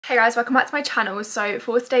Hey guys, welcome back to my channel. So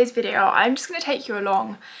for today's video, I'm just going to take you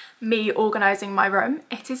along me organising my room.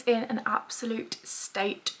 It is in an absolute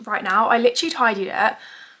state right now. I literally tidied it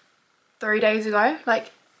 3 days ago.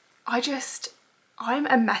 Like, I'm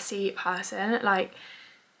a messy person. Like,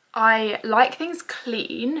 I like things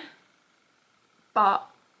clean, but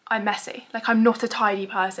I'm messy. Like, I'm not a tidy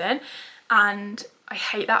person and I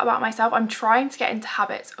hate that about myself. I'm trying to get into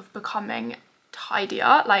habits of becoming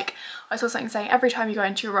tidier. Like, I saw something saying every time you go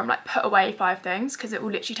into your room, like, put away 5 things because it will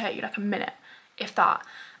literally take you like a minute, if that.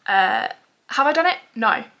 Have I done it?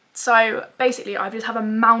 No. So basically I just have a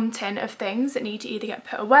mountain of things that need to either get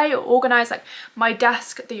put away or organised. Like my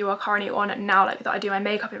desk that you are currently on now, like that I do my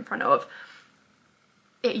makeup in front of,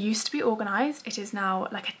 it used to be organised. It is now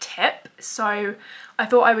like a tip. So I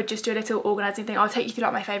thought I would just do a little organising thing. I'll take you through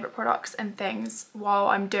like my favourite products and things while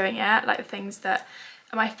I'm doing it, like the things that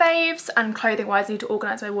are my faves, and clothing wise I need to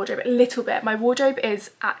organise my wardrobe a little bit. My wardrobe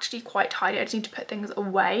is actually quite tidy. I just need to put things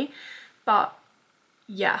away. But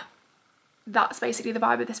yeah, that's basically the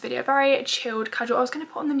vibe of this video. Very chilled, casual. I was going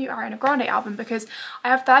to put on the new Ariana Grande album because I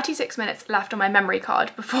have 36 minutes left on my memory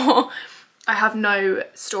card before I have no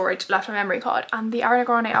storage left on my memory card, and the Ariana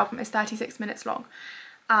Grande album is 36 minutes long,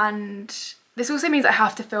 and this also means I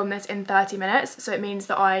have to film this in 30 minutes, so it means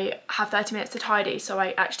that I have 30 minutes to tidy, so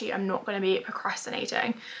I actually am not going to be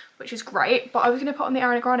procrastinating, which is great. But I was going to put on the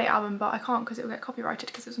Ariana Grande album, but I can't because it will get copyrighted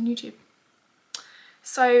because it's on YouTube.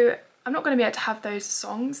 So I'm not going to be able to have those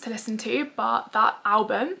songs to listen to, but that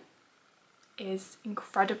album is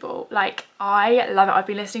incredible. Like, I love it. I've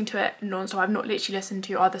been listening to it non-stop. I've not literally listened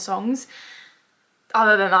to other songs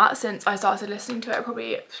other than that since I started listening to it,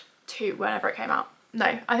 probably whenever it came out.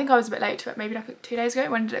 No, I think I was a bit late to it, maybe like 2 days ago.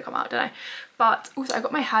 When did it come out? I don't know. But also I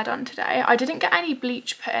got my hair done today. I didn't get any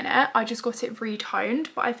bleach put in it, I just got it retoned,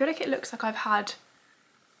 but I feel like it looks like I've had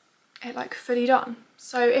it like fully done.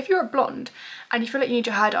 So if you're a blonde and you feel like you need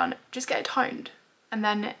your hair done, just get it toned and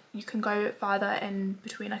then you can go further in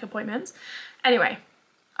between like appointments. Anyway,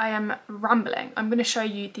 I am rambling. I'm going to show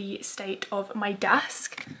you the state of my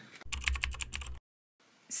desk.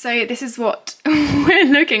 So this is what we're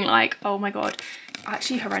looking like. Oh my god,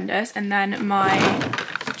 actually horrendous. And then my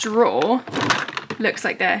drawer looks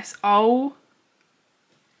like this. Oh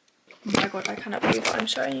my god, I cannot believe what I'm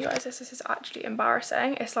showing you guys. This is actually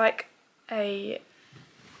embarrassing. It's like a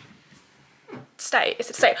state. It's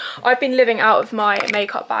a state. I've been living out of my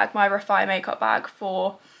makeup bag, my Refine makeup bag,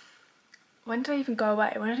 for, when did I even go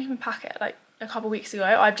away? When did I even pack it? Like a couple weeks ago.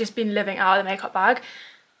 I've just been living out of the makeup bag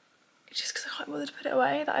just because I can't bother to put it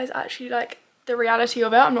away. That is actually like the reality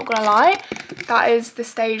of it, I'm not gonna lie. That is the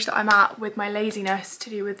stage that I'm at with my laziness to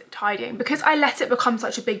do with tidying, because I let it become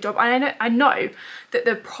such a big job. And I know that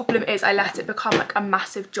the problem is I let it become like a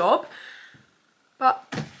massive job, but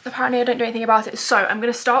apparently I don't do anything about it. So I'm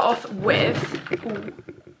going to start off with, ooh,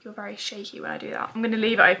 you're very shaky when I do that. I'm going to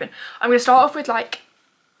leave it open. I'm going to start off with like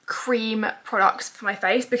cream products for my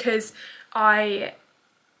face, because I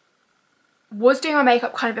was doing my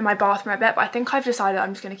makeup kind of in my bathroom a bit, but I think I've decided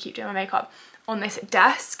I'm just going to keep doing my makeup on this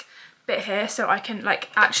desk bit here, so I can like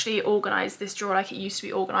actually organise this drawer like it used to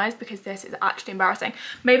be organised, because this is actually embarrassing.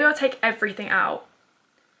 Maybe I'll take everything out.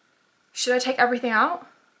 Should I take everything out?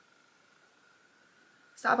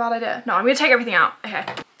 Is that a bad idea? No, I'm going to take everything out. Okay.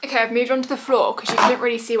 Okay, I've moved on to the floor because you couldn't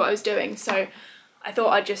really see what I was doing, so I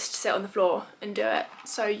thought I'd just sit on the floor and do it,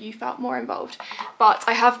 so you felt more involved. But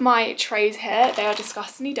I have my trays here. They are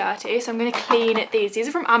disgustingly dirty, so I'm going to clean these. These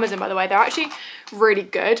are from Amazon, by the way. They're actually really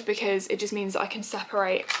good because it just means that I can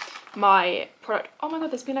separate my product. Oh my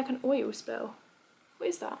god, there's been like an oil spill. What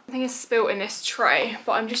is that? I think it's spilt in this tray,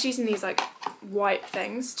 but I'm just using these like wipe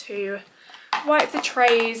things to wipe the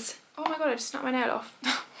trays. Oh my god, I just snapped my nail off.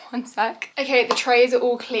 One sec. Okay, the trays are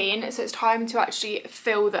all clean, so it's time to actually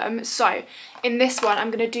fill them. So in this one,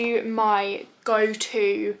 I'm going to do my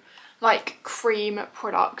go-to like cream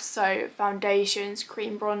products. So foundations,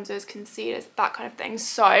 cream bronzers, concealers, that kind of thing.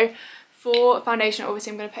 So for foundation,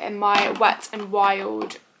 obviously I'm going to put in my Wet n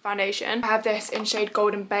Wild foundation. I have this in shade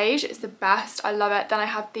Golden Beige. It's the best. I love it. Then I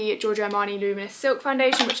have the Giorgio Armani Luminous Silk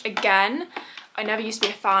foundation, which again, I never used to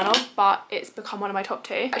be a fan of, but it's become one of my top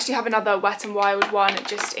 2. I actually have another Wet n Wild one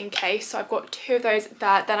just in case, so I've got 2 of those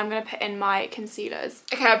there. Then I'm going to put in my concealers.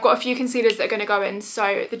 Okay, I've got a few concealers that are going to go in.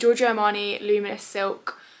 So the Giorgio Armani Luminous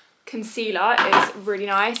Silk concealer is really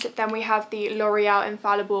nice. Then we have the L'Oreal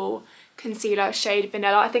Infallible concealer shade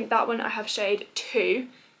Vanilla. I think that one I have shade 2.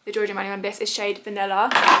 The Giorgio Armani one, this is shade Vanilla.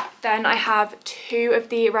 Then I have 2 of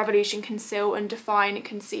the Revolution Conceal and Define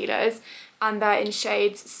concealers, and they're in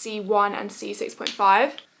shades C1 and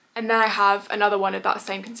C6.5. And then I have another one of that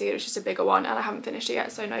same concealer, it's just a bigger one, and I haven't finished it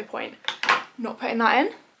yet, so no point not putting that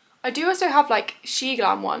in. I do also have like She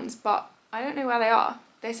Glam ones, but I don't know where they are.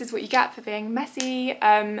 This is what you get for being messy.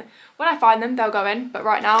 When I find them, they'll go in, but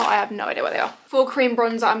right now I have no idea where they are. For cream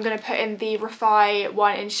bronzer, I'm going to put in the Refi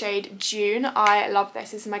one in shade June. I love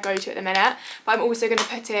this. This is my go-to at the minute. But I'm also going to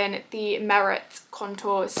put in the Merit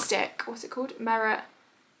contour stick. What's it called? Merit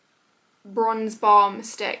Bronze Balm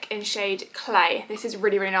stick in shade Clay. This is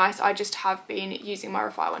really, really nice. I just have been using my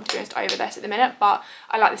Refi one, to be honest, over this at the minute, but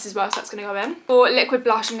I like this as well, so that's going to go in. For liquid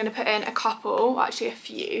blush, I'm going to put in a couple, actually a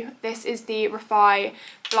few. This is the Refi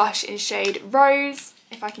blush in shade Rose,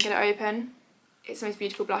 if I can get it open. It's the most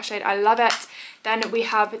beautiful blush shade. I love it. Then we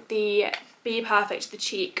have the Be Perfect The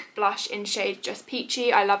Cheek blush in shade Just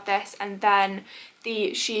Peachy. I love this. And then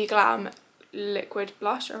the She Glam liquid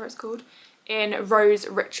blush, whatever it's called, in Rose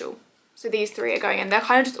Ritual. So these three are going in. They're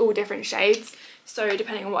kind of just all different shades. So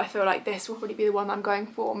depending on what I feel like, this will probably be the one that I'm going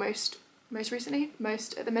for most recently,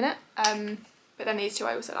 most at the minute. But then these two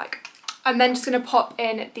I also like. I'm then just going to pop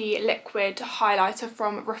in the liquid highlighter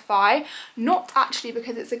from Refi. Not actually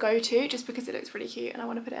because it's a go-to, just because it looks really cute and I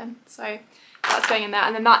want to put it in. So that's going in there.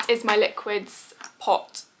 And then that is my liquids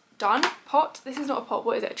pot done. Pot? This is not a pot.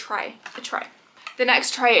 What is it? A tray. A tray. The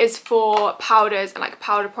next tray is for powders and like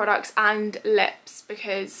powder products and lips,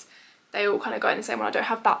 because they all kind of go in the same one. I don't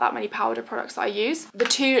have that many powder products that I use. The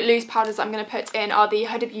two loose powders I'm going to put in are the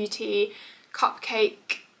Huda Beauty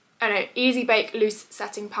Easy Bake Loose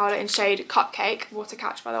Setting Powder in shade Cupcake. Water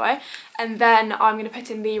catch, by the way. And then I'm going to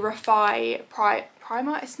put in the Refi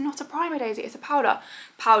primer. It's not a primer, Daisy, it's a powder.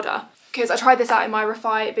 Because I tried this out in my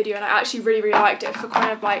Refi video and I actually really, really liked it for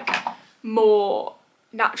kind of like more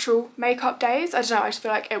natural makeup days. I don't know, I just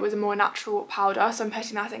feel like it was a more natural powder, so I'm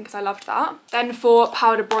putting that in because I loved that. Then for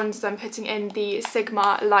powder bronzers, I'm putting in the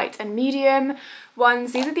Sigma Light and Medium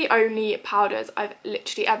ones. These are the only powders I've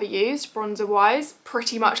literally ever used bronzer wise,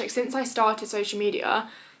 pretty much like since I started social media.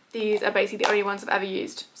 These are basically the only ones I've ever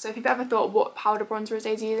used. So if you've ever thought what powder bronzer is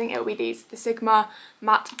Daisy using, it will be these, the Sigma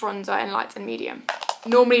Matte Bronzer in Light and Medium.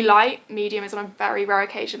 Normally light, medium is on a very rare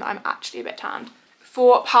occasion that I'm actually a bit tanned.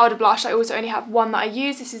 For powder blush, I also only have one that I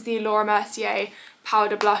use. This is the Laura Mercier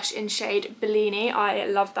powder blush in shade Bellini. I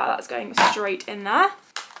love that. That's going straight in there.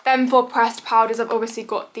 Then for pressed powders, I've obviously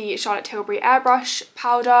got the Charlotte Tilbury Airbrush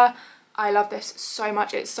powder. I love this so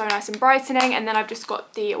much. It's so nice and brightening. And then I've just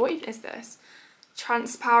got the, what even is this?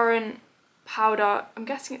 Transparent powder. I'm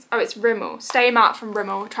guessing it's Rimmel. Stay Matte from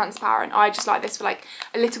Rimmel, transparent. I just like this for like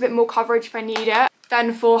a little bit more coverage if I need it.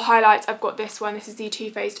 Then for highlights, I've got this one. This is the Too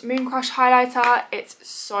Faced Moon Crush highlighter. It's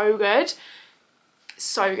so good.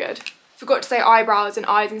 So good. Forgot to say eyebrows and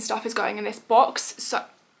eyes and stuff is going in this box. So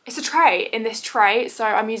it's a tray in this tray. So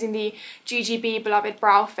I'm using the GGB Beloved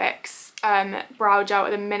Brow Fix brow gel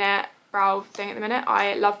at the minute. Brow thing at the minute.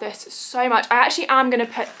 I love this so much. I actually am going to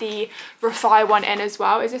put the Refi one in as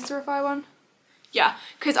well. Is this the Refi one? Yeah,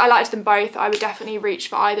 because I liked them both. I would definitely reach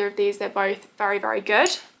for either of these. They're both very, very good.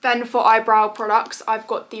 Then for eyebrow products, I've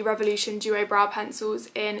got the Revolution Duo Brow Pencils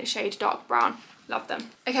in shade Dark Brown. Love them.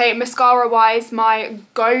 Okay, mascara wise, my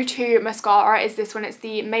go-to mascara is this one. It's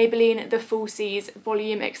the Maybelline The Falsies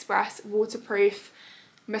Volume Express Waterproof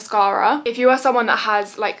Mascara. If you are someone that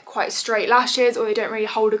has like quite straight lashes or they don't really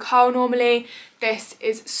hold a curl normally, this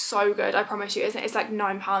is so good, I promise you. It's like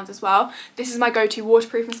 £9 as well. This is my go-to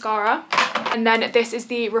waterproof mascara. And then this is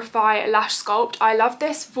the Refi Lash Sculpt. I love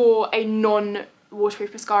this for a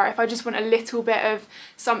non-waterproof mascara. If I just want a little bit of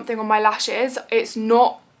something on my lashes, it's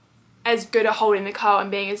not as good at holding the curl and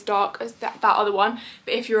being as dark as that other one.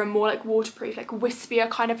 But if you're a more like waterproof, like wispier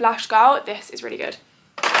kind of lash girl, this is really good.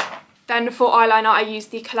 Then for eyeliner, I use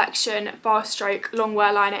the Collection Fast Stroke Long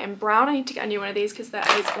Wear Liner in brown. I need to get a new one of these because that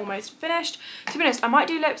is almost finished. To be honest, I might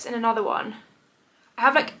do lips in another one. I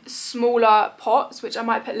have like smaller pots, which I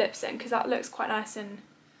might put lips in because that looks quite nice and...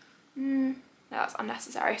 no, that's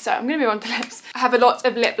unnecessary. So I'm going to move on to lips. I have a lot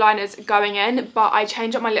of lip liners going in, but I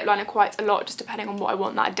change up my lip liner quite a lot just depending on what I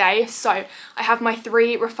want that day. So I have my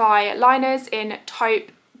 3 Refi liners in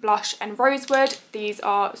Taupe, Blush and Rosewood. These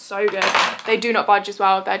are so good. They do not budge as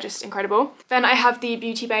well. They're just incredible. Then I have the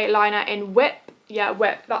Beauty Bay liner in Whip. Yeah,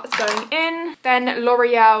 Whip, that's going in. Then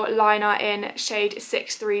L'Oreal liner in shade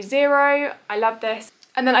 630. I love this.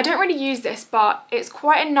 And then I don't really use this, but it's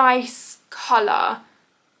quite a nice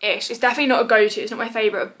colour-ish. It's definitely not a go-to. It's not my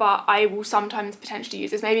favourite, but I will sometimes potentially use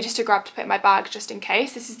this. Maybe just to grab to put in my bag just in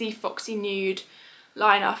case. This is the Foxy Nude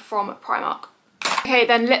liner from Primark. Okay,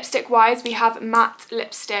 then lipstick wise, we have matte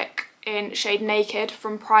lipstick in shade Naked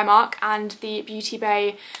from Primark and the Beauty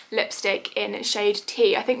Bay lipstick in shade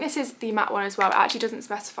Tea. I think this is the matte one as well. It actually doesn't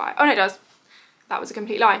specify. Oh no, it does. That was a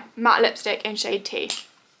complete lie. Matte lipstick in shade Tea.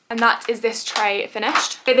 And that is this tray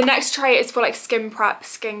finished. Okay, the next tray is for like skin prep,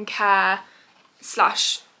 skincare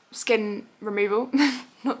slash skin removal.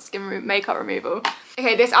 Not skin removal, makeup removal.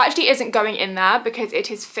 Okay, this actually isn't going in there because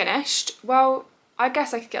it is finished. Well, I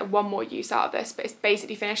guess I could get one more use out of this, but it's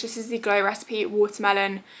basically finished. This is the Glow Recipe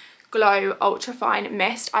Watermelon Glow Ultra Fine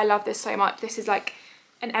Mist. I love this so much. This is like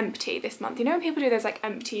an empty this month. You know when people do those like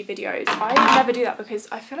empty videos? I never do that because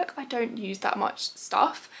I feel like I don't use that much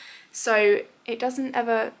stuff. So it doesn't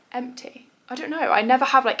ever empty. I don't know. I never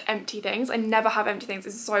have like empty things. I never have empty things.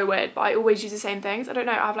 It's so weird, but I always use the same things. I don't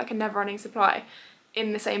know. I have like a never running supply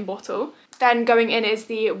in the same bottle. Then going in is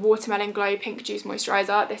the Watermelon Glow Pink Juice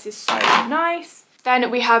Moisturiser. This is so nice. Then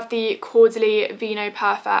we have the Caudalie Vino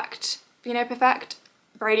Perfect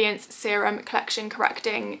Radiance Serum Collection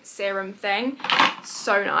Correcting Serum thing.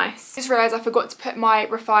 So nice. I just realised I forgot to put my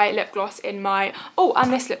Refi lip gloss in my, oh,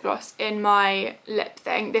 and this lip gloss in my lip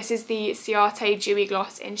thing. This is the Ciate Dewy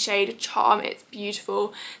Gloss in shade Charm. It's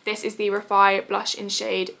beautiful. This is the Refi Gloss in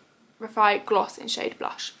shade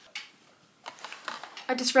Blush.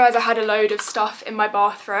 I just realised I had a load of stuff in my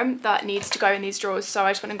bathroom that needs to go in these drawers, so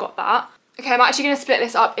I just went and got that. Okay, I'm actually going to split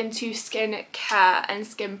this up into skin care and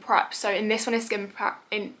skin prep. So in this one is skin prep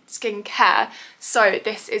in skin care. So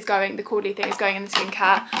this is going, the Caudalie thing is going in the skin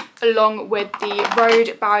care along with the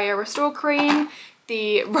Rhode Barrier Restore Cream,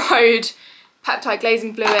 the Rhode Peptide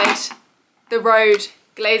Glazing Fluid, the Rhode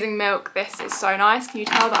Glazing Milk. This is so nice. Can you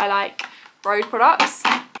tell that I like Rhode products?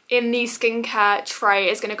 In the skincare tray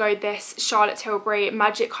is going to go this Charlotte Tilbury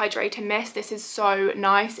Magic Hydrator Mist. This is so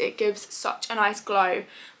nice. It gives such a nice glow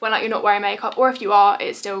when like you're not wearing makeup, or if you are,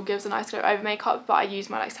 it still gives a nice glow over makeup, but I use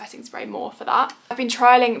my like setting spray more for that. I've been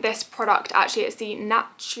trialling this product actually. It's the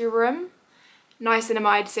Naturum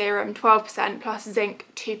Niacinamide Serum 12% plus zinc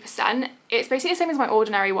 2%. It's basically the same as my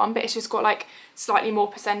ordinary one, but it's just got like slightly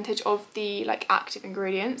more percentage of the like active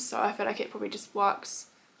ingredients, so I feel like it probably just works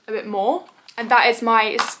a bit more. And that is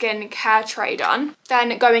my skin care tray done.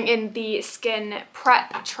 Then going in the skin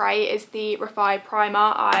prep tray is the Refi Primer.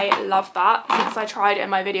 I love that. Since I tried it in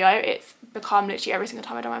my video, it's become literally every single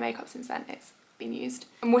time I've done my makeup since then, it's been used.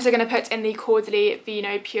 I'm also going to put in the Caudalie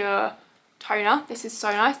Vino Pure Toner. This is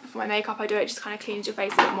so nice. Before my makeup I do it, just kind of cleans your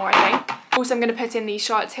face a bit more, I think. Also I'm going to put in the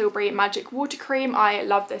Charlotte Tilbury Magic Water Cream. I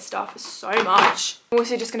love this stuff so much. I'm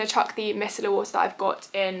also just going to chuck the micellar water that I've got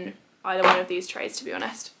in either one of these trays, to be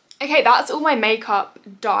honest. Okay, that's all my makeup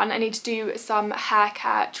done. I need to do some hair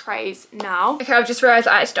care trays now. Okay, I've just realised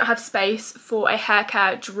I actually don't have space for a hair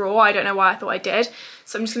care drawer. I don't know why I thought I did.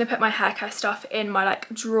 So I'm just going to put my hair care stuff in my like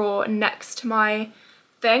drawer next to my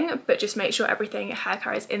thing, but just make sure everything hair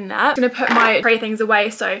care is in there. I'm going to put my tray things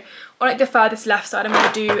away. So on like the furthest left side, I'm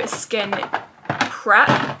going to do skin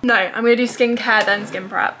prep. No, I'm going to do skincare, then skin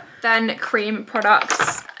prep, then cream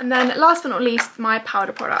products, and then last but not least, my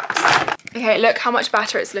powder products. Okay, look how much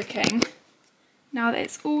better it's looking now that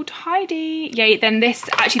it's all tidy. Yay, then this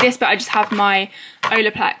bit I just have my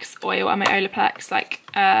Olaplex oil and my Olaplex like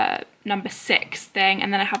number 6 thing,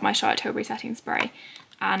 and then I have my Charlotte Tilbury setting spray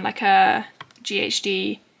and like a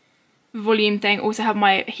GHD volume thing. Also have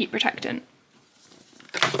my heat protectant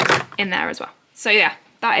in there as well. So yeah,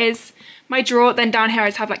 that is my drawer. Then down here I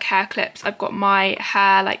just have like hair clips. I've got my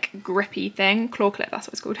hair like grippy thing, claw clip, that's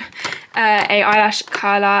what it's called. A eyelash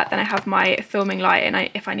curler. Then I have my filming light,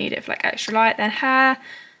 and if I need it for like extra light. Then hair,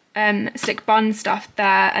 slick bun stuff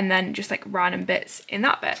there, and then just like random bits in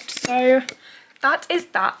that bit. So that is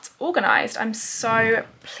that organised. I'm so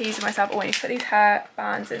pleased with myself. Oh, I need to put these hair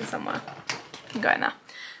bands in somewhere. Can go in there.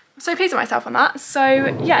 I'm so pleased with myself on that.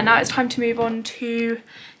 So yeah, now it's time to move on to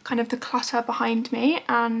kind of the clutter behind me,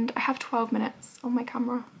 and I have 12 minutes on my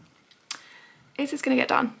camera. Is this gonna get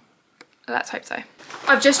done? Let's hope so.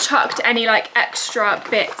 I've just chucked any like extra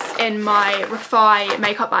bits in my Refi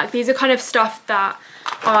makeup bag. These are kind of stuff that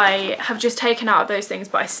I have just taken out of those things,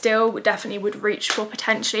 but I still definitely would reach for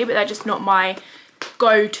potentially, but they're just not my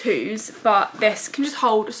go-tos. But this can just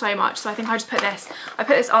hold so much, so I think I just put this, I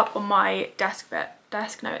put this up on my desk bit.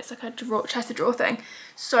 No, it's like a drawer, chest of drawer thing,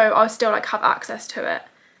 so I'll still like have access to it,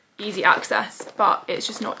 easy access, but it's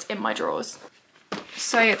just not in my drawers.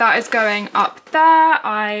 So that is going up there.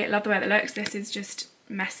 I love the way that looks. This is just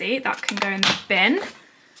messy. That can go in the bin.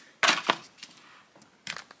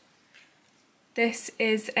 This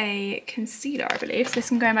is a concealer, I believe. So this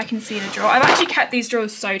can go in my concealer drawer. I've actually kept these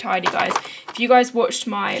drawers so tidy, guys. If you guys watched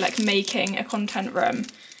my like making a content room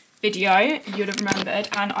video, you'd have remembered,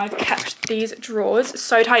 and I've kept these drawers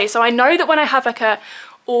so tidy. So I know that when I have like a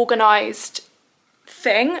organised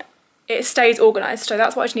thing, it stays organised. So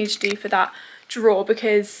that's what I just need to do for that drawer,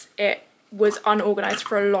 because it was unorganised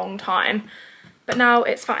for a long time, but now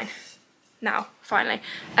it's fine. now, finally.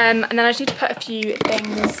 And then I just need to put a few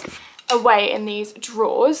things away in these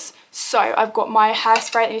drawers. So I've got my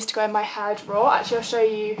hairspray that needs to go in my hair drawer. Actually, I'll show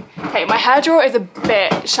you. Okay, my hair drawer is a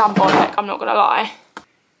bit shambolic, I'm not gonna lie.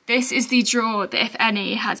 This is the drawer that, if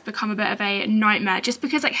any, has become a bit of a nightmare, just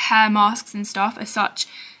because like hair masks and stuff are such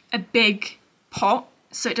a big pot,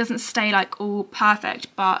 so it doesn't stay like all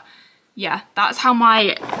perfect. But yeah, that's how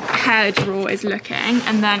my hair drawer is looking.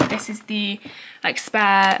 And then this is the like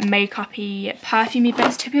spare makeup-y, perfumey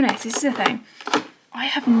bits. To be honest, this is the thing, I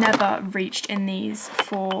have never reached in these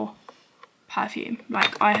for perfume.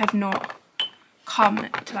 Like, I have not come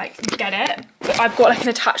to like get it, but I've got like an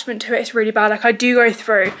attachment to it. It's really bad. Like, I do go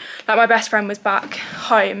through, like, my best friend was back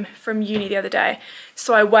home from uni the other day,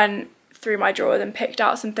 so I went through my drawers and picked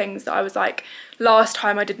out some things that I was like, last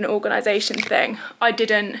time I did an organisation thing, I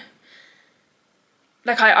didn't,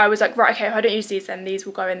 like, I was like, right, okay, if I don't use these, then these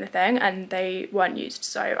will go in the thing, and they weren't used,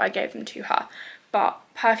 so I gave them to her. But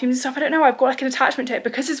perfumes and stuff, I don't know, I've got like an attachment to it,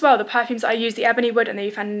 because as well, the perfumes that I use, the Ebony Wood and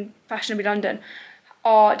the Fashionably London,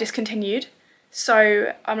 are discontinued.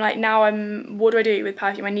 So I'm like, now what do I do with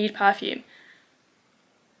perfume? I need perfume.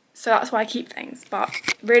 So that's why I keep things, but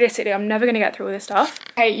realistically, I'm never gonna get through all this stuff.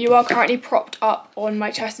 Okay, you are currently propped up on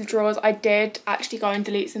my chest of drawers. I did actually go and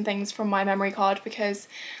delete some things from my memory card because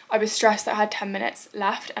I was stressed that I had 10 minutes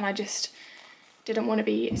left, and I just didn't want to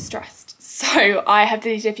be stressed. So I have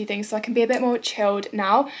deleted a few things so I can be a bit more chilled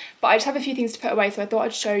now, but I just have a few things to put away, so I thought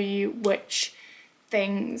I'd show you which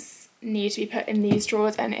things need to be put in these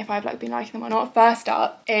drawers and if I've like been liking them or not. First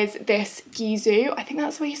up is this Gizu, I think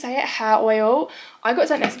that's the way you say it, hair oil. I got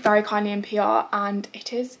sent this very kindly in PR and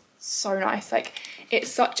it is so nice. Like, it's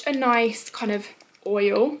such a nice kind of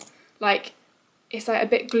oil. Like, it's like a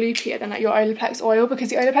bit gloopier than like your Olaplex oil, because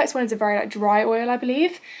the Olaplex one is a very like dry oil, I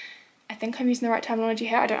believe. I think I'm using the right terminology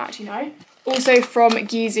here, I don't actually know. Also from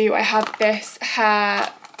Gizu, I have this hair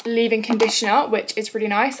leave-in conditioner, which is really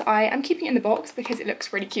nice. I am keeping it in the box because it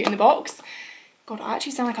looks really cute in the box. God, I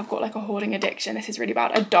actually sound like I've got like a hoarding addiction. This is really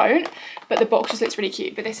bad. I don't, but the box just looks really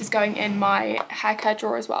cute. But this is going in my hair care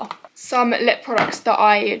drawer as well. Some lip products that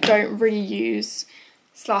I don't really use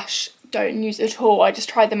 / don't use at all, I just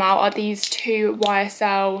tried them out, are these two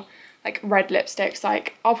YSL like red lipsticks.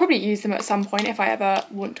 Like, I'll probably use them at some point if I ever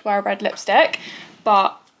want to wear a red lipstick,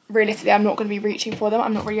 but realistically, I'm not going to be reaching for them.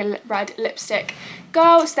 I'm not really a red lipstick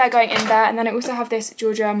girl, so they're going in there. And then I also have this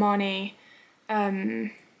Giorgio Armani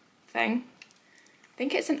thing. I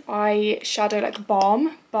think it's an eyeshadow like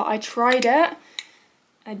balm, but I tried it.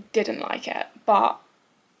 I didn't like it, but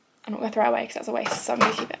I'm not going to throw it away because that's a waste, so I'm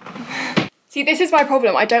going to keep it. See, this is my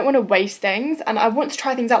problem. I don't want to waste things, and I want to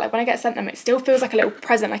try things out. Like, when I get sent them, it still feels like a little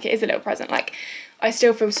present. Like, it is a little present. Like, I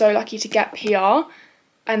still feel so lucky to get PR,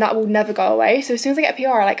 and that will never go away. So as soon as I get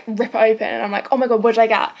PR, I like rip it open and I'm like, oh my god, what did I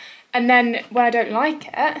get? And then when I don't like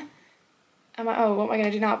it, I'm like, oh, what am I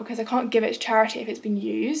going to do now? Because I can't give it to charity if it's been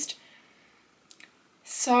used.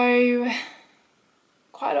 So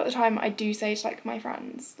quite a lot of the time I do say to like my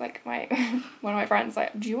friends, like one of my friends,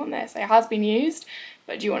 like, do you want this? It has been used,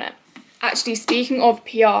 but do you want it? Actually, speaking of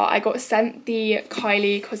PR, I got sent the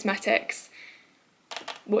Kylie Cosmetics,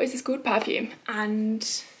 what is this called? Perfume.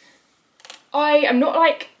 And I'm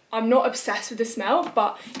not obsessed with the smell,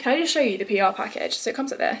 but can I just show you the PR package? So it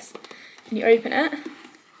comes like this, and you open it,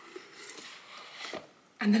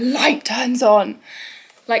 and the light turns on.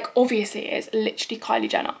 Like, obviously it's literally Kylie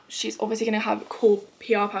Jenner. She's obviously gonna have cool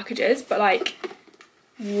PR packages, but like,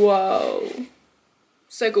 whoa.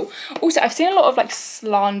 So cool. Also, I've seen a lot of like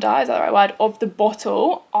slander, is that the right word, of the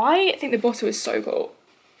bottle. I think the bottle is so cool.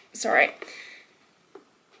 Sorry.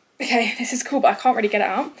 Okay, this is cool, but I can't really get it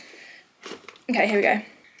out. Okay, here we go.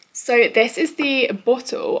 So this is the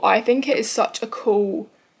bottle. I think it is such a cool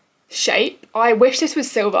shape. I wish this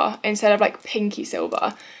was silver instead of like pinky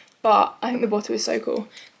silver, but I think the bottle is so cool.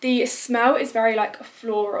 The smell is very like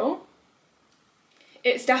floral.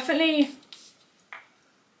 It's definitely,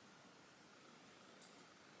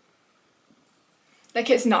 like,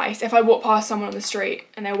 it's nice. If I walk past someone on the street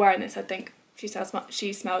and they're wearing this, I'd think she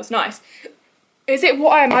smells nice. Is it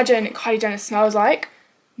what I imagine Kylie Jenner smells like?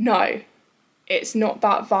 No. It's not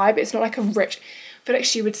that vibe. It's not like a rich, I feel like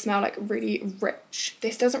she would smell like really rich.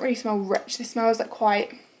 This doesn't really smell rich. This smells like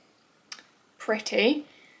quite pretty.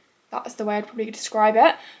 That's the way I'd probably describe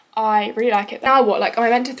it. I really like it. Now what? Like, am I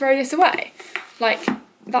meant to throw this away? Like,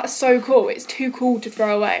 that's so cool. It's too cool to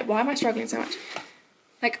throw away. Why am I struggling so much?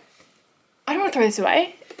 Like, I don't want to throw this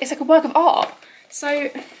away. It's like a work of art. So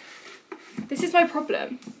this is my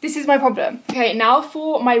problem. This is my problem. Okay, now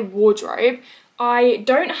for my wardrobe. I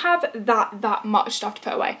don't have that much stuff to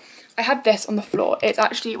put away. I have this on the floor. It's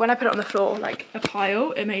actually, when I put it on the floor, like a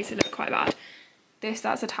pile, it makes it look quite bad.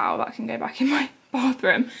 That's a towel that can go back in my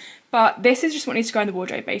bathroom. But this is just what needs to go in the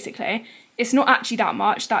wardrobe, basically. It's not actually that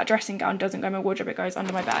much. That dressing gown doesn't go in my wardrobe, it goes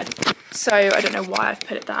under my bed. So I don't know why I've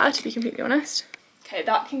put it there, to be completely honest. Okay,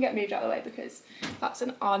 that can get moved out of the way because that's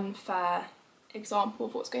an unfair example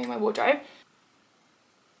of what's going in my wardrobe.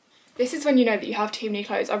 This is when you know that you have too many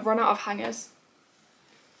clothes. I've run out of hangers.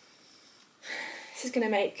 This is going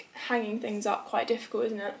to make hanging things up quite difficult,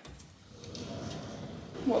 isn't it?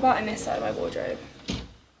 What about in this side of my wardrobe?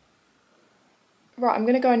 Right, I'm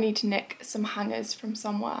going to go and need to nick some hangers from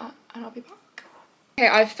somewhere and I'll be back. Okay,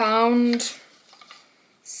 I've found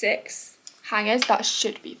 6 hangers. That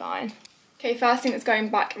should be fine. Okay, first thing that's going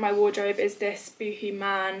back in my wardrobe is this Boohoo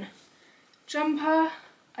Man jumper.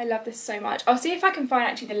 I love this so much. I'll see if I can find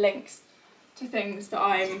actually the links to things that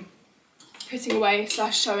I'm putting away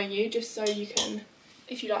 / showing you, just so you can,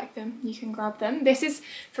 if you like them, you can grab them. This is,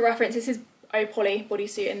 for reference, this is a poly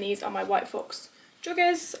bodysuit and these are my White Fox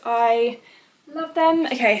joggers. I love them.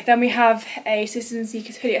 Okay, then we have a Sisters and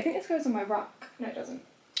Seekers hoodie. I think this goes on my rack. No, it doesn't.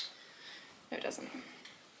 No, it doesn't.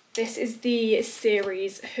 This is the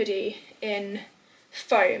series hoodie in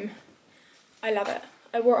foam. I love it.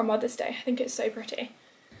 I wore it on Mother's Day. I think it's so pretty.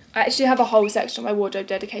 I actually have a whole section of my wardrobe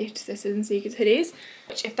dedicated to Sisters and Seekers hoodies,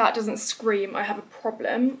 which if that doesn't scream I have a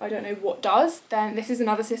problem, I don't know what does. Then this is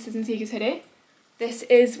another Sisters and Seekers hoodie. This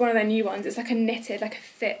is one of their new ones. It's like a knitted, like a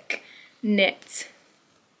thick knit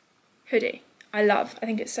hoodie. I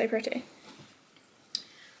think it's so pretty.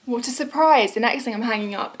 What a surprise! The next thing I'm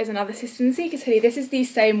hanging up is another Sisters and Seekers hoodie. This is the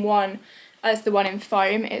same one as the one in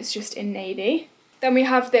foam, it's just in navy. Then we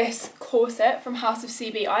have this corset from House of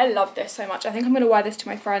CB. I love this so much. I think I'm going to wear this to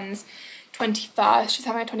my friend's 21st. She's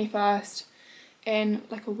having her 21st in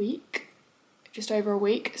like a week, just over a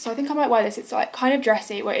week. So I think I might wear this. It's like kind of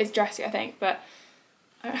dressy. Well, it is dressy, I think, but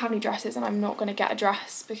I don't have any dresses and I'm not going to get a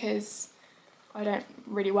dress because I don't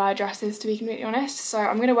really wear dresses, to be completely honest. So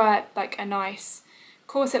I'm going to wear like a nice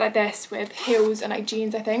corset like this with heels and like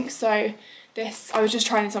jeans, I think. So this, I was just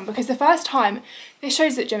trying this on because the first time, this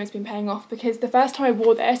shows that gym has been paying off, because the first time I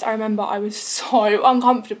wore this, I remember I was so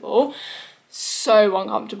uncomfortable,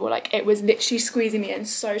 like it was literally squeezing me in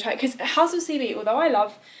so tight. Because House of CB, although I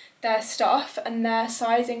love their stuff and their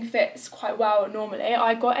sizing fits quite well normally,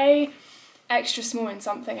 I got a extra small in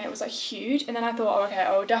something and it was like huge, and then I thought, oh, okay,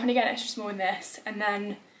 I'll definitely get an extra small in this, and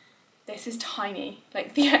then this is tiny.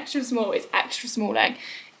 Like the extra small is extra small, like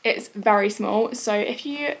it's very small. So if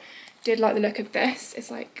you did like the look of this, it's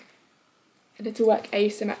like a little like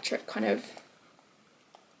asymmetric kind of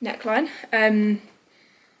neckline, and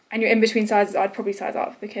you're in between sizes, I'd probably size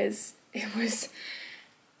up because it was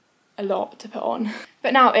a lot to put on.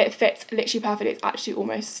 But now it fits literally perfectly. It's actually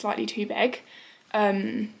almost slightly too big.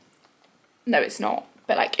 No, it's not,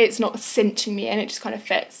 but like it's not cinching me in, it just kind of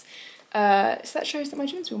fits. So that shows that my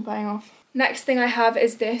gym's been paying off. Next thing I have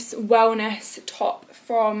is this wellness top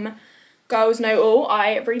from Girls Know All.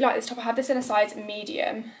 I really like this top. I have this in a size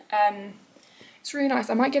medium. It's really nice.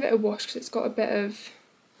 I might give it a wash because it's got a bit of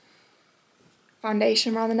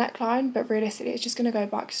foundation around the neckline, but realistically it's just going to go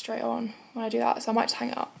back straight on when I do that, so I might just hang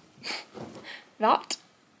it up. That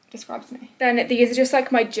describes me. Then these are just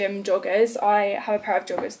like my gym joggers. I have a pair of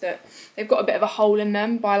joggers that they've got a bit of a hole in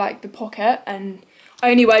them by like the pocket, and I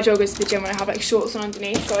only wear joggers to the gym when I have like shorts on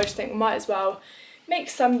underneath, so I just think I might as well make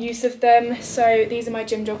some use of them. So these are my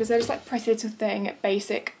gym joggers. They're just like pretty little thing,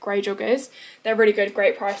 basic grey joggers. They're really good,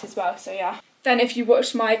 great price as well, so yeah. Then if you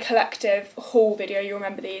watched my collective haul video, you'll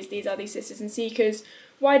remember these. These are the Sisters and Seekers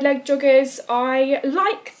wide leg joggers. I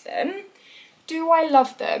like them. Do I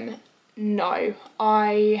love them? No.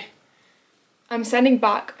 I'm sending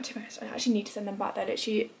back, to be honest, I actually need to send them back. They're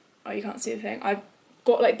literally, oh, you can't see the thing. I've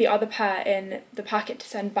got like the other pair in the packet to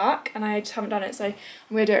send back and I just haven't done it, so I'm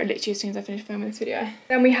going to do it literally as soon as I finish filming this video.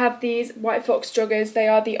 Then we have these White Fox joggers. They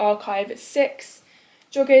are the Archive 6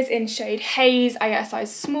 joggers in shade Haze. I get a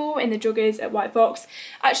size small in the joggers at White Fox.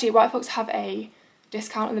 Actually, White Fox have a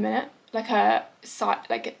discount at the minute, like a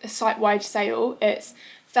site-wide sale. It's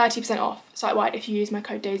 30% off site-wide if you use my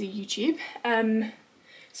code DaisyYouTube.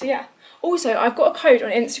 So yeah. Also, I've got a code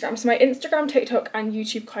on Instagram. So my Instagram, TikTok and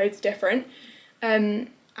YouTube code's different. And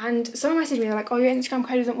someone messaged me, they're like, oh, your Instagram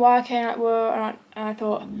code isn't working, like, whoa, and I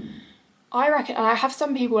thought, I reckon, and I have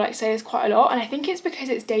some people like say this quite a lot, and I think it's because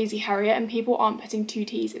it's Daisy Harriet and people aren't putting 2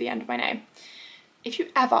 T's at the end of my name. If you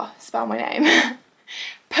ever spell my name,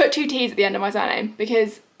 put 2 T's at the end of my surname,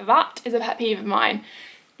 because that is a pet peeve of mine.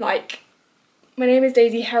 Like, my name is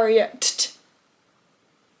Daisy Harriet.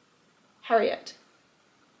 Harriet.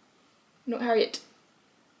 Not Harriet.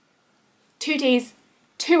 2 Ds.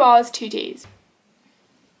 2 Rs, 2 Ds.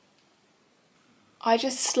 I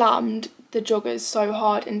just slammed the joggers so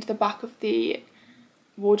hard into the back of the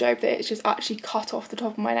wardrobe that it's just actually cut off the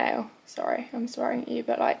top of my nail. Sorry, I'm swearing at you,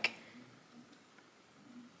 but like,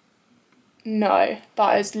 no,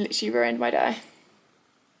 that has literally ruined my day.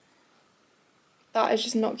 That is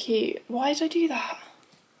just not cute. Why did I do that?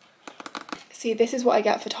 See, this is what I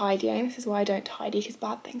get for tidying. This is why I don't tidy, because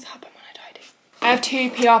bad things happen when I tidy. I have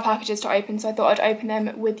 2 PR packages to open, so I thought I'd open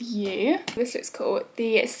them with you. This looks cool.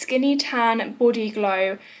 The Skinny Tan Body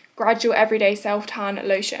Glow Gradual Everyday Self-Tan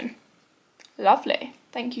Lotion. Lovely.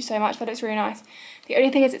 Thank you so much. That looks really nice. The only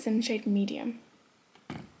thing is it's in the shade medium.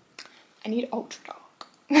 I need ultra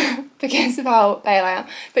dark because of how pale I am.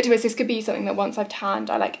 But to be honest, this could be something that once I've tanned,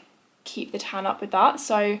 I like keep the tan up with that.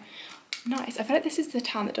 So nice. I feel like this is the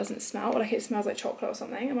tan that doesn't smell, or like it smells like chocolate or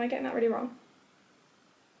something. Am I getting that really wrong?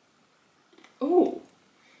 Oh,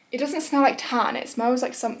 it doesn't smell like tan. It smells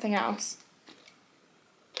like something else.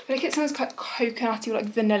 I feel like it smells quite coconutty or like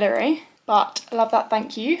vanilla-y, but I love that,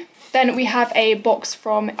 thank you. Then we have a box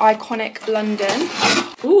from Iconic London.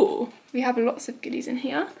 Ooh, we have lots of goodies in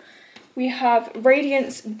here. We have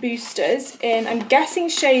Radiance Boosters in, I'm guessing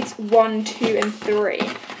shades 1, 2 and 3,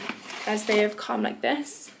 as they have come like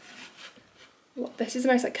this. This is the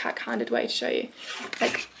most like cat-handed way to show you.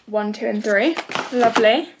 Like 1, 2 and 3,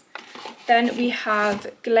 lovely. Then we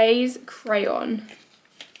have Glaze Crayon.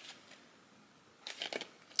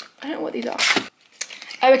 I don't know what these are.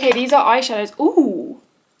 Oh, okay, these are eyeshadows. Ooh,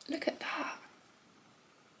 look at that.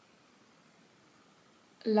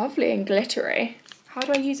 Lovely and glittery. How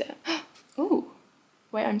do I use it? Ooh,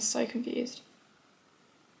 wait, I'm so confused.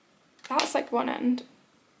 That's like one end.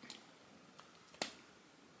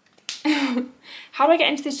 How do I get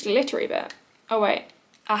into this glittery bit? Oh wait,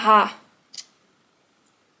 aha.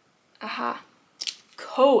 Aha.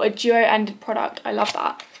 Cool, a duo-ended product. I love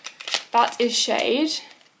that. That is shade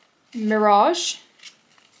Mirage.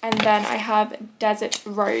 And then I have Desert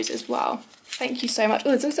Rose as well. Thank you so much. Oh,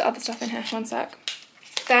 there's also other stuff in here. One sec.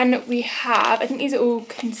 Then we have, I think these are all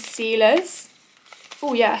concealers.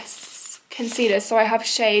 Oh yes, concealers. So I have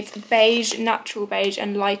shades Beige, Natural Beige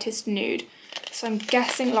and Lightest Nude. So I'm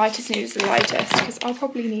guessing Lightest Nude is the lightest because I'll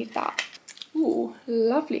probably need that. Ooh,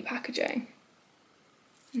 lovely packaging.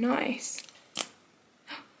 Nice.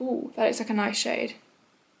 Ooh, that looks like a nice shade.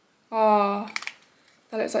 Oh,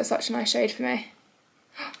 that looks like such a nice shade for me.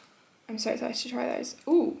 I'm so excited to try those.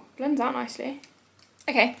 Ooh, blends out nicely.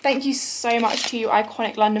 Okay, thank you so much to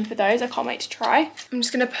Iconic London for those. I can't wait to try. I'm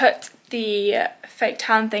just gonna put the fake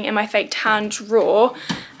tan thing in my fake tan drawer,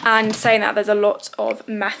 and saying that, there's a lot of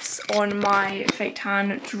mess on my fake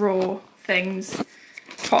tan drawer things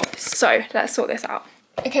tops. So let's sort this out.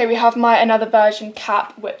 Okay, we have my Another Version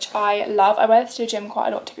cap, which I love. I wear this to the gym quite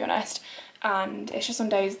a lot, to be honest, and it's just on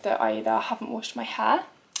days that I either haven't washed my hair,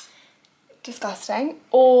 disgusting,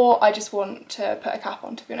 or I just want to put a cap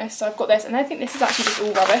on, to be honest. So I've got this, and I think this is actually just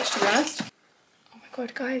all rubbish, to be honest. Oh my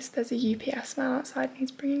god, guys, there's a UPS man outside and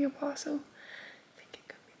he's bringing a parcel. I think it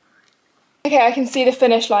could be mine. Okay, I can see the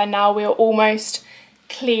finish line now. We are almost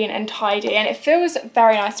clean and tidy, and it feels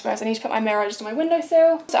very nice, to be honest. I need to put my mirror just on my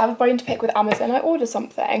windowsill. So I have a bone to pick with Amazon. I ordered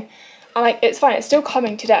something, and like, it's fine, it's still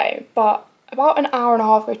coming today, but about an hour and a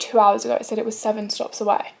half ago, 2 hours ago, it said it was 7 stops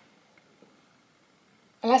away.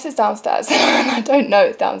 Unless it's downstairs. I don't know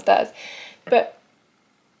it's downstairs, but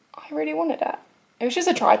I really wanted it. It was just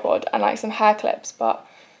a tripod and like some hair clips, but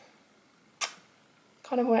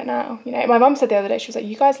kind of want it now. You know, my mum said the other day, she was like,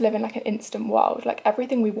 you guys live in like an instant world. Like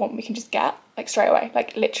everything we want, we can just get like straight away,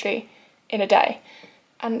 like literally in a day.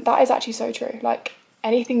 And that is actually so true. Like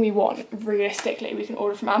anything we want, realistically, we can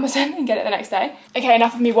order from Amazon and get it the next day. Okay,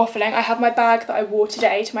 enough of me waffling. I have my bag that I wore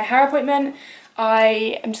today to my hair appointment.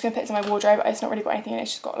 I am just going to put this in my wardrobe. It's not really got anything in it,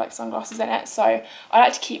 it's just got like sunglasses in it. So I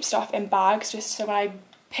like to keep stuff in bags, just so when I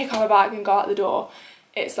pick up a bag and go out the door,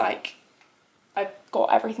 it's like I've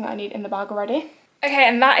got everything that I need in the bag already. Okay,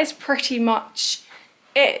 and that is pretty much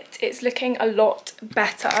it. It's looking a lot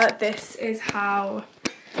better. This is how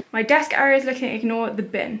my desk area is looking. Ignore the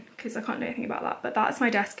bin because I can't do anything about that, but that's my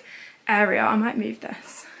desk area. I might move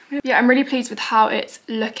this. Yeah, I'm really pleased with how it's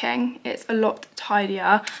looking. It's a lot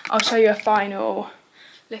tidier. I'll show you a final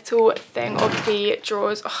little thing of the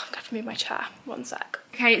drawers. Oh, I'm gonna have to move my chair, one sec.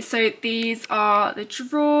 Okay, so these are the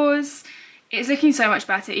drawers. It's looking so much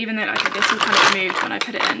better, even though like this all kind of moved when I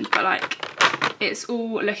put it in, but like it's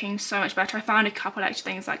all looking so much better. I found a couple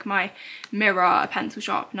extra things like my mirror, a pencil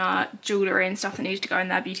sharpener, jewellery and stuff that needed to go in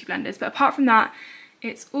there, beauty blenders. But apart from that,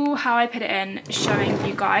 it's all how I put it in, showing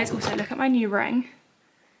you guys. Also, look at my new ring.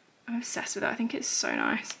 I'm obsessed with it. I think it's so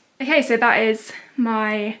nice. Okay, so that is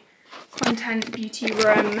my content beauty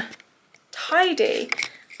room tidy.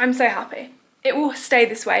 I'm so happy. It will stay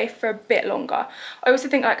this way for a bit longer. I also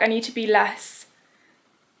think like I need to be less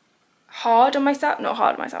hard on myself. Not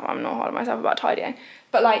hard on myself, I'm not hard on myself about tidying.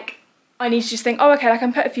 But like I need to just think, oh okay, like I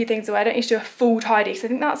can put a few things away. I don't need to do a full tidy. So I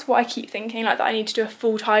think that's what I keep thinking, like that I need to do a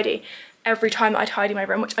full tidy every time that I tidy my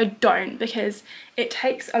room, which I don't because it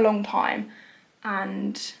takes a long time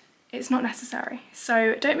and it's not necessary.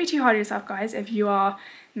 So don't be too hard on yourself, guys, if you are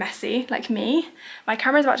messy like me. My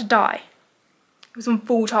camera's about to die. It was on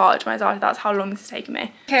full charge when I started, that's how long this has taken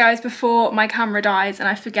me. Okay guys, before my camera dies and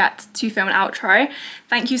I forget to film an outro,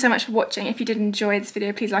 thank you so much for watching. If you did enjoy this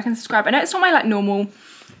video, please like and subscribe. I know it's not my like normal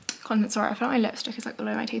content, sorry, I feel like my lipstick is like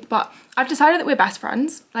below my teeth, but I've decided that we're best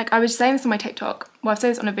friends. Like I was saying this on my TikTok, well I've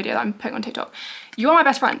said this on a video that I'm putting on TikTok. You're my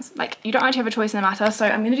best friends, like you don't actually have a choice in the matter, so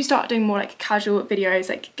I'm gonna start doing more like casual videos,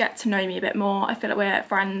 like get to know me a bit more. I feel like we're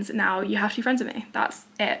friends now, you have to be friends with me. That's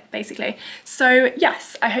it, basically. So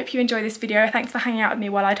yes, I hope you enjoyed this video. Thanks for hanging out with me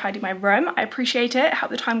while I tidy my room. I appreciate it,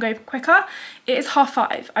 help the time go quicker. It is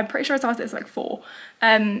 5:30, I'm pretty sure I started this like 4.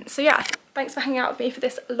 So yeah, thanks for hanging out with me for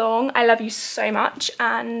this long. I love you so much,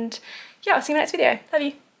 and yeah, I'll see you in the next video. Love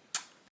you.